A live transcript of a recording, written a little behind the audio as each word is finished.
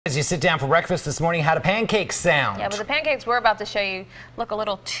As you sit down for breakfast this morning, how do pancakes sound? Yeah, but the pancakes we're about to show you look a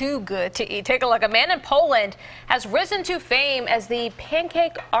little too good to eat. Take a look. A man in Poland has risen to fame as the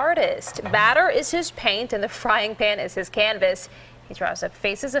Pancake Artist. Batter is his paint and the frying pan is his canvas. He draws up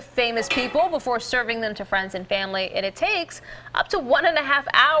faces of famous people before serving them to friends and family, and it takes up to 1.5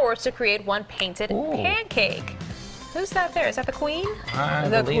 hours to create one painted pancake. Who's that there? Is that the Queen?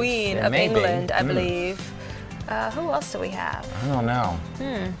 The Queen of England, I believe. Who else do we have? I don't know.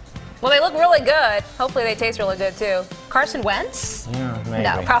 Well, they look really good. Hopefully they taste really good, too. Carson Wentz? Yeah, maybe.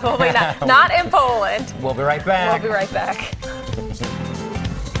 No, probably not. Not in Poland. We'll be right back. We'll be right back.